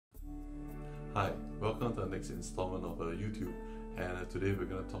Hi, welcome to the next installment of YouTube, and today we're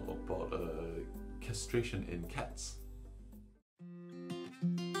going to talk about castration in cats.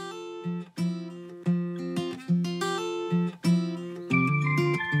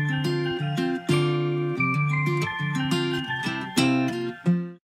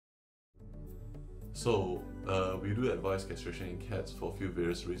 So we do advise castration in cats for a few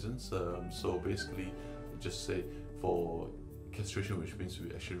various reasons. So basically, just say for castration, which means we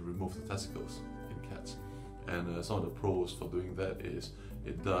actually remove the testicles in cats. And some of the pros for doing that is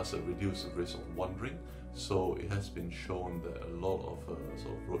it does reduce the risk of wandering. So it has been shown that a lot of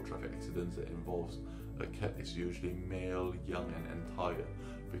sort of road traffic accidents that involves a cat is usually male, young and entire,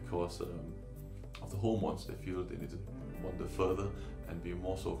 because of the hormones. They feel they need to wander further and be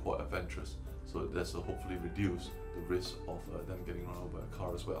more so quite adventurous. So that's hopefully reduce the risk of them getting run over by a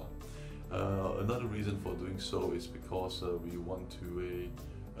car as well. Another reason for doing so is because we want to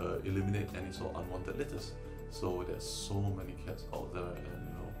eliminate any sort of unwanted litters. So there's so many cats out there,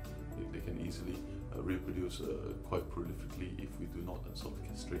 and they can easily reproduce quite prolifically if we do not sort of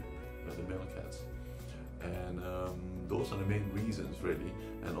castrate the male cats. And those are the main reasons really,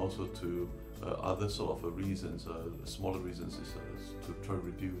 and also to other sort of reasons, smaller reasons is to try to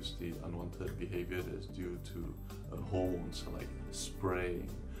reduce the unwanted behavior that's due to hormones like spraying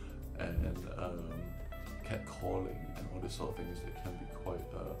and cat calling and all this sort of things that can be quite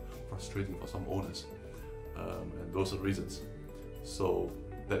frustrating for some owners, and those are the reasons. So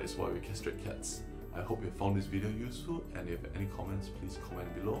that is why we castrate cats. I hope you found this video useful, and if you have any comments, please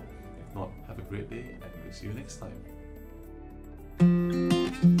comment below. If not, have a great day and we'll see you next time.